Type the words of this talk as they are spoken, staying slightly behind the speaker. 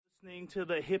Listening to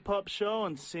the Hip Hop Show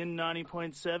on Sin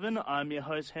 90.7. I'm your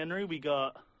host, Henry. We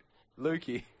got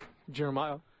Lukey.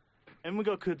 Jeremiah. And we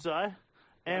got Kudzai.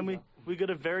 And we got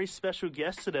a very special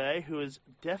guest today who is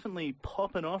definitely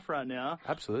popping off right now.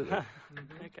 Absolutely.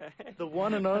 Okay. The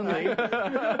one and only.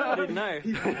 I didn't know.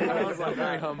 I was like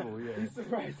Very humble, yeah. He's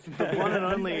surprised. The one and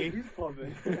only. Who's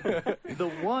popping?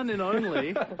 The one and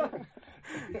only.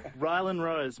 Rylan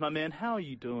Rose. My man, how are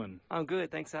you doing? I'm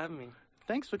good. Thanks for having me.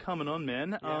 Thanks for coming on,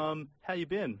 man. Yeah. How you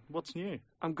been? What's new?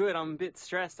 I'm good. I'm a bit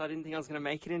stressed. I didn't think I was going to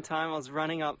make it in time. I was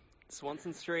running up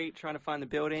Swanson Street trying to find the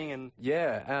building and...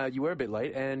 Yeah, you were a bit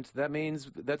late, and that means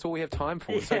that's all we have time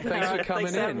for. So thanks for coming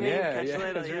Thanks for having in. me. Yeah, Catch you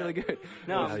later, it's yeah. really good.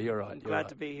 No, you're right. I'm you're glad right.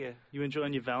 to be here. You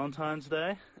enjoying your Valentine's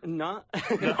Day? No.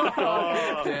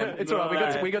 Oh, Damn, it's all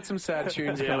right. right. We got some sad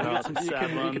tunes Yeah, coming we got up. some You sad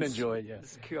can ones. enjoy it. Yeah.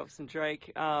 Just queue up some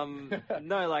Drake.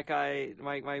 No, like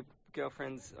my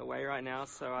girlfriend's away right now,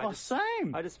 so I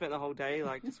Same. just spent the whole day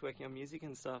like just working on music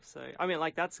and stuff. So I mean,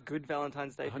 like that's good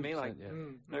Valentine's Day for me. 100%, Like yeah.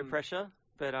 no pressure,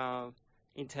 but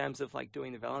in terms of like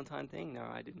doing the Valentine thing, no,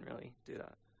 I didn't really do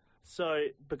that. So,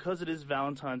 because it is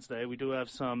Valentine's Day, we do have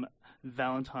some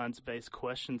Valentine's-based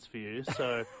questions for you.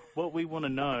 So, what we want to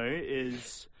know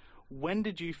is, when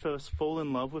did you first fall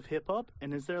in love with hip-hop?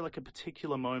 And is there like a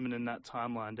particular moment in that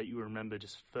timeline that you remember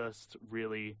just first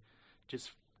really just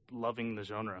loving the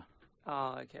genre?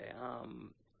 Oh, okay.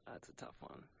 That's a tough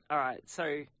one. All right,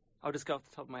 so I'll just go off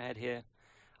the top of my head here.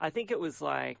 I think it was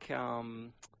like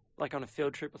on a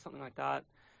field trip or something like that.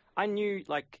 I knew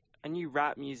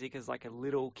rap music as like a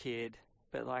little kid,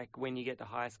 but like when you get to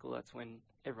high school, that's when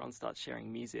everyone starts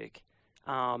sharing music.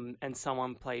 And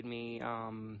someone played me,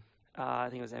 I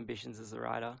think it was Ambitions as a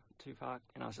Writer, Tupac,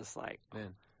 and I was just like,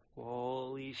 Man.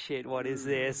 holy shit, what is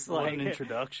this? What Like an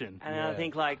introduction. And Yeah. I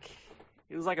think like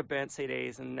it was like a burnt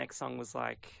CDs, and the next song was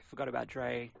like Forgot About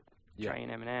Dre, Yeah. Dre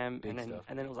and Eminem, Big and stuff.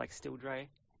 then it was like Still Dre,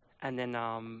 and then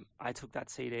I took that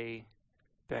CD,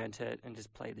 burnt it, and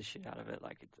just played the shit out of it.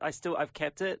 Like I've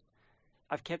kept it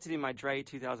in my Dre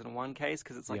 2001 case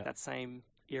because it's like Yeah. that same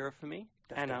era for me.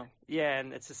 That's And dope. yeah,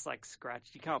 and it's just like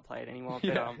scratched. You can't play it anymore.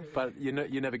 But Yeah, but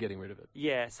you're never getting rid of it.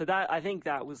 yeah, so I think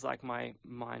that was like my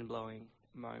mind blowing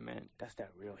moment. That's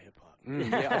that real hip hop.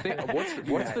 Yeah, I think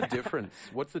what's the difference?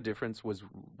 What's the difference was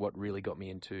what really got me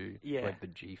into Yeah. like the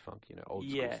G-funk, old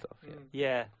school Yeah. stuff. Yeah.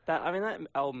 Yeah, that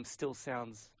album still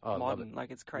sounds Oh, I love modern. it.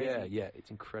 Like it's crazy. Yeah, it's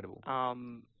incredible.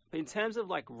 But in terms of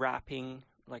like rapping,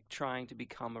 like trying to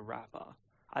become a rapper,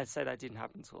 I'd say that didn't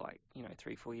happen until like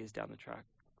 3-4 years down the track,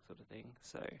 sort of thing.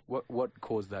 So, What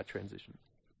caused that transition?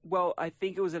 well, I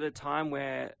think it was at a time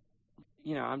where,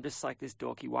 I'm just like this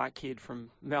dorky white kid from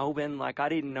Melbourne. Like I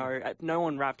didn't know, no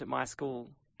one rapped at my school,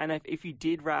 and if you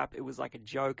did rap, it was like a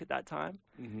joke at that time.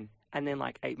 Mm-hmm. And then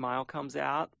like 8 Mile comes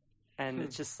out, and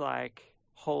it's just like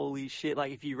holy shit!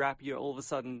 Like if you rap, you're all of a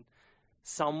sudden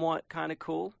somewhat kind of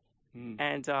cool.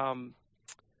 And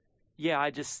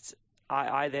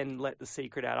I then let the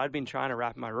secret out. I'd been trying to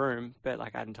rap in my room, but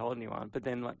like I hadn't told anyone. But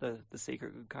then like the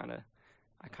secret would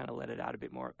I kind of let it out a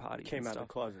bit more at parties. Came and out of stuff.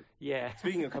 the closet. Yeah.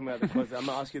 Speaking of coming out of the closet, I'm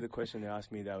gonna ask you the question they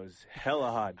asked me that was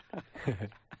hella hard.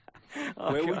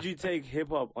 Oh, Where God. would you take hip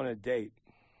hop on a date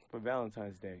for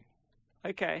Valentine's Day?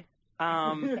 Okay.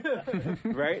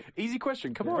 Right? Easy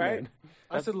question. Come on, Right? man.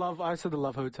 I said the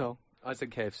Love Hotel. I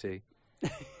said KFC.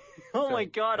 Oh my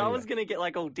God! I anyway. was gonna get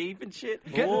like all deep and shit.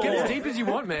 Get as deep as you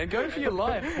want, man. Go for your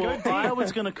life. Well, I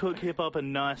was going to cook hip-hop a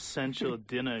nice sensual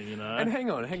dinner, And hang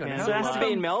on. Can't So it has to lie.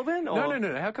 be in Melbourne, or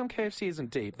No. How come KFC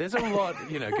isn't deep? There's a lot,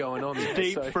 going on there.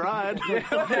 Deep so- fried.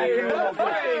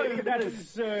 That is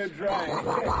so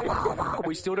dry.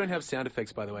 We still don't have sound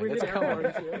effects, by the way. Let's come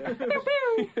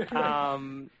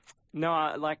on.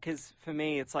 No, because for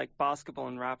me, it's like basketball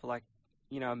and rap are like,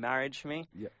 a marriage for me.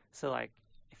 Yeah. So like,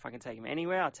 if I can take him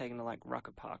anywhere, I'll take him to like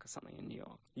Rucker Park or something in New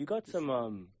York. You got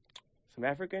some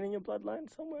African in your bloodline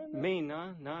somewhere? in there? Me,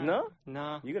 no.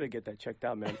 No? You gotta get that checked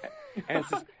out, man.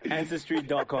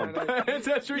 Ancestry.com. Yeah, it's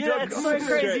so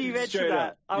crazy you mentioned Straight that.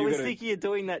 up. I You was gotta- thinking of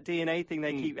doing that DNA thing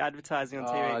they keep advertising on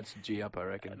Oh, TV. it's G up, I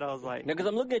reckon. And I was like, No, because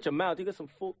I'm looking at your mouth. You got some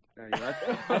full.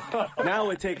 Now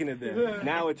we're taking it there.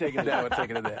 Now we're taking it there. Now we're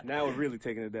taking it there. Now we're really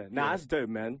taking it there. Nah, that's dope,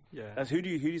 man. yeah, That's who do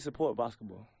you support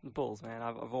basketball? Bulls, man.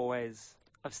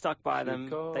 I've stuck by them.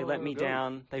 Chicago. They let me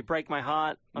down. They break my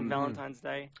heart on Mhm. Valentine's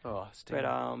Day. Oh, But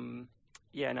Steve.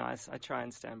 yeah, no, I try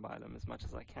and stand by them as much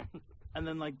as I can. And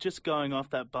then, like, just going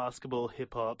off that basketball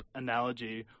hip-hop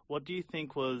analogy, what do you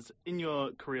think was, in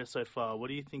your career so far, what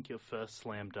do you think your first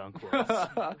slam dunk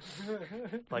was?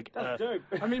 Like, Dope.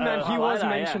 I mean, man, he I was like that,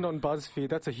 mentioned on BuzzFeed.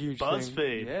 That's a huge thing.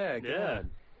 BuzzFeed. Yeah, good.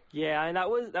 Yeah, and that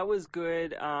was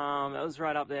good. That was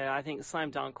right up there. I think slam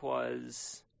dunk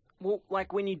was Well,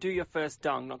 like when you do your first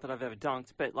dunk, not that I've ever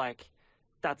dunked, but like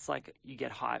that's like you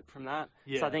get hype from that.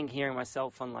 Yeah. So I think hearing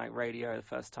myself on like radio the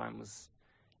first time was,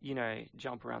 you know,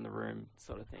 jump around the room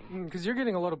sort of thing. Because you're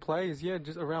getting a lot of plays, yeah,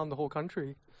 just around the whole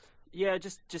country. Yeah,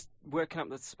 just working up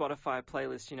the Spotify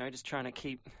playlist, you know, just trying to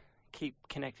keep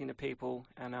connecting to people.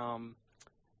 And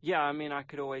yeah, I mean, I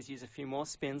could always use a few more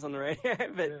spins on the radio,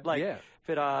 but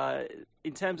Yeah.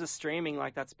 in terms of streaming,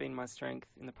 like that's been my strength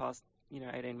in the past,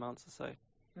 18 months or so.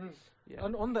 Yeah.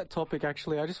 On that topic,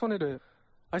 actually, I just wanted to.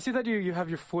 I see that you have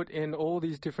your foot in all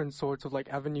these different sorts of like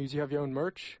avenues. You have your own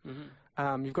merch.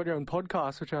 Mm-hmm. You've got your own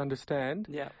podcast, which I understand.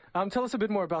 Yeah. Tell us a bit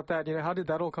more about that. How did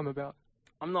that all come about?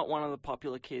 I'm not one of the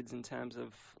popular kids in terms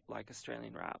of like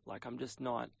Australian rap. Like I'm just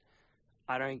not.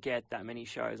 I don't get that many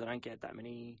shows. I don't get that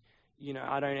many.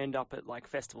 I don't end up at like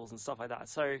festivals and stuff like that.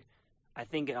 So I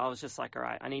think I was just like, all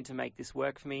right, I need to make this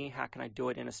work for me. How can I do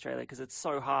it in Australia? Because it's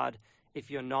so hard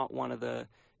if you're not one of the,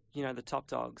 the top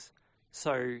dogs.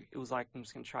 So it was like, I'm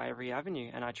just going to try every avenue.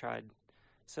 And I tried.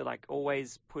 So like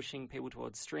always pushing people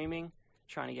towards streaming,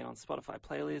 trying to get on Spotify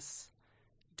playlists,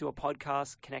 do a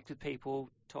podcast, connect with people,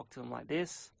 talk to them like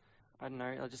this. I don't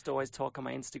know. I'll just always talk on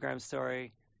my Instagram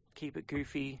story, keep it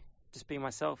goofy, just be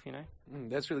myself,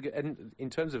 That's really good. And in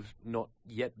terms of not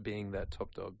yet being that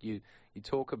top dog, you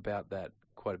talk about that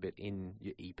quite a bit in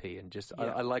your EP. And just, Yeah.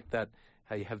 I like that,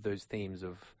 how you have those themes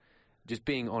of just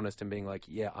being honest and being like,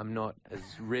 yeah, I'm not as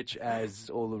rich as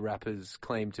all the rappers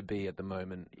claim to be at the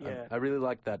moment. Yeah. I really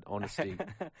like that honesty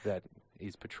that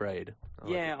is portrayed.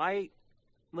 I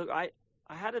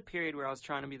had a period where I was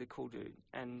trying to be the cool dude,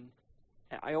 and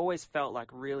I always felt like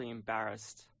really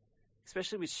embarrassed,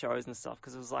 especially with shows and stuff,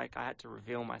 because it was like I had to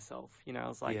reveal myself. I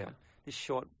was like this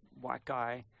short white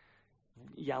guy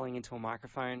yelling into a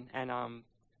microphone, and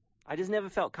I just never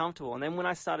felt comfortable. And then when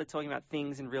I started talking about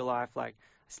things in real life, like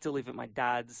I still live at my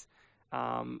dad's,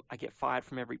 I get fired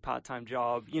from every part-time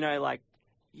job,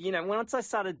 once I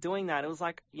started doing that, it was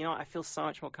like, I feel so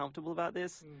much more comfortable about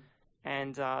this.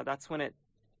 And that's when it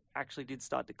actually did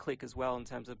start to click as well in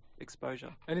terms of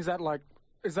exposure. And is that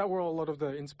where a lot of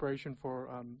the inspiration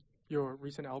for your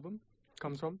recent album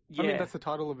comes from? Yeah. I mean, that's the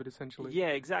title of it, essentially. Yeah,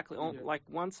 exactly. Yeah. Like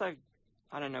once I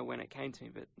don't know when it came to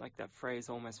me, but like that phrase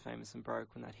 "almost famous and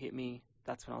broke," when that hit me,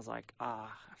 that's when I was like, I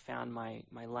found my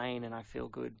lane and I feel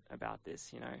good about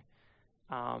this,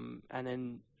 And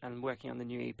then I'm working on the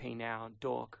new EP now,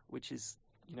 Dork, which is,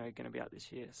 going to be out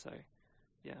this year. So,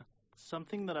 yeah.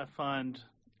 Something that I find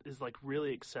is like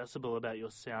really accessible about your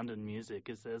sound and music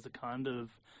is there's a kind of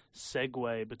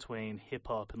segue between hip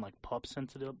hop and like pop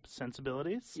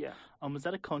sensibilities. Yeah. Was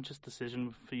that a conscious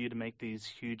decision for you to make these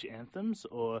huge anthems,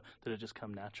 or did it just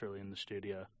come naturally in the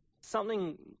studio?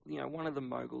 Something, one of the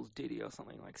moguls, Diddy or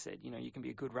something, like said, you can be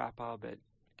a good rapper, but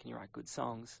can you write good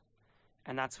songs?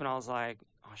 And that's when I was like,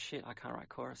 oh shit, I can't write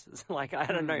choruses. Like, I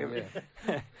don't know.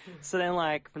 Yeah. So then,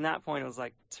 like, from that point, it was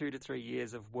like 2 to 3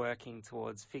 years of working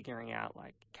towards figuring out,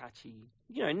 like, catchy,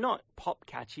 not pop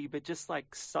catchy, but just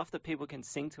like stuff that people can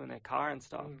sing to in their car and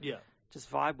stuff. Yeah.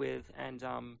 Just vibe with.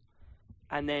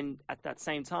 And then at that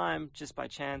same time, just by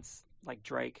chance, like,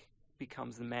 Drake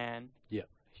becomes the man. Yeah,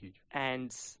 huge.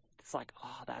 And it's like,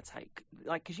 oh, that's how,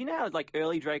 like, because how, like,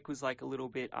 early Drake was like a little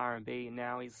bit R&B, and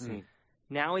now he's.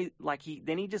 Now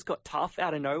then he just got tough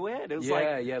out of nowhere. It was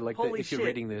like holy if shit. you're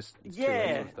reading this, it's too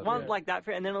yeah, late stuff. one like that,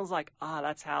 and then it was like,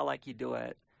 that's how like you do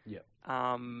it. Yeah.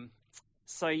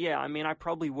 So yeah, I mean, I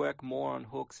probably work more on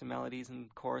hooks and melodies and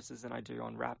choruses than I do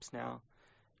on raps now.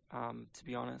 To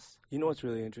be honest. You know what's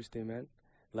really interesting, man?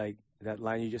 Like that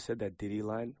line you just said, that Diddy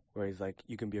line, where he's like,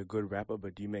 "You can be a good rapper,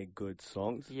 but do you make good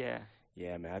songs?" Yeah.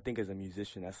 Yeah, man. I think as a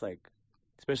musician, that's like.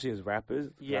 Especially as rappers.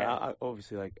 Yeah. I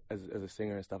obviously, like, as a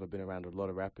singer and stuff, I've been around a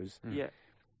lot of rappers. Yeah.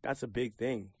 That's a big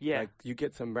thing. Yeah. Like, you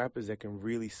get some rappers that can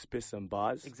really spit some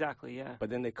bars. Exactly, yeah.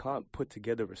 But then they can't put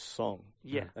together a song.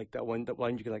 Yeah. Like, that one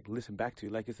you can, like, listen back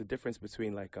to. Like, it's a difference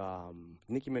between, like,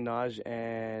 Nicki Minaj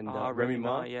and Remy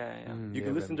Ma. Yeah. You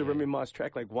can listen to Remy Ma's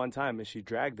track, like, one time, and she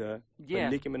dragged her. Yeah.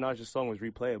 But Nicki Minaj's song was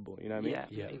replayable. You know what I mean?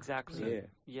 Yeah, exactly. Yeah.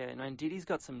 Yeah, and Diddy's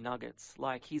got some nuggets.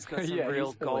 Like, he's got some Yeah,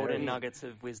 real he's golden hilarious. nuggets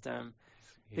of wisdom.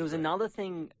 There was another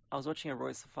thing, I was watching a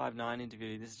Royce the 5'9"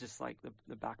 interview. This is just like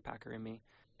the backpacker in me.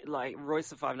 Like, Royce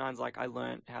the 5'9's like, I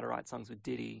learned how to write songs with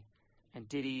Diddy, and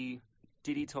Diddy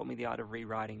taught me the art of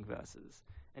rewriting verses.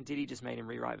 And Diddy just made him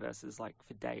rewrite verses like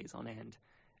for days on end.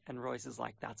 And Royce is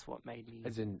like, that's what made me.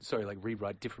 As in, sorry, like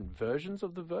rewrite different versions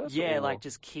of the verse? Yeah, or? like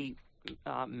just keep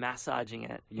massaging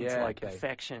it into like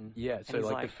perfection. Yeah, so he's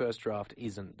like the first draft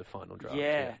isn't the final draft.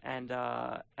 Yeah,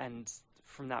 and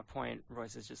from that point,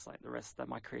 Royce is just like the rest that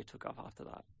my career took off after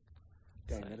that.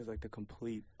 Dang, So- that is like the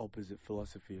complete opposite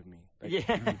philosophy of me. Like,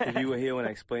 Yeah. if you were here when I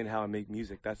explained how I make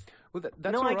music, that's Well, that's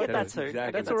No, all I right. get that too. too. Exactly. I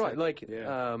get That's that all right. too. Like,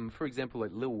 Yeah. for example,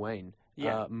 like Lil Wayne,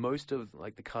 Yeah. most of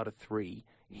like the Carter 3,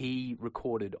 he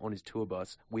recorded on his tour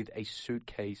bus with a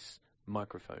suitcase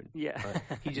microphone. Yeah.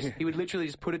 Right? He would literally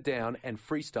just put it down and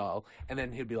freestyle, and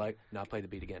then he'd be like, "No, play the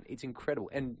beat again." It's incredible,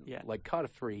 and Yeah. like Carter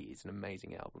 3 is an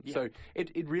amazing album. Yeah. So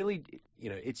it really,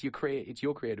 it's your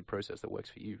creative process that works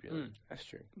for you, really. that's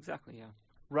true. Exactly. Yeah.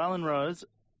 Rylan Rose,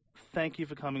 thank you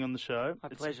for coming on the show. My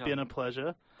It's pleasure. been a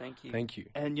pleasure. Thank you. Thank you.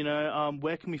 And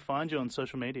where can we find you on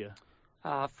social media?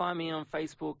 Find me on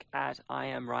Facebook at I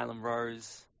am Rylan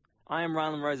Rose. I am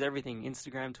Rylan Rose. Everything: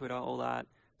 Instagram, Twitter, all that.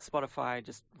 Spotify,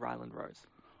 just Rylan Rose.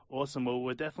 Awesome. Well,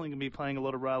 we're definitely going to be playing a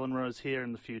lot of Rylan Rose here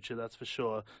in the future, that's for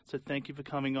sure. So thank you for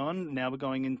coming on. Now we're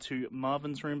going into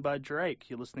Marvin's Room by Drake.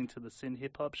 You're listening to the Sin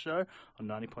Hip Hop Show on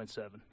 90.7.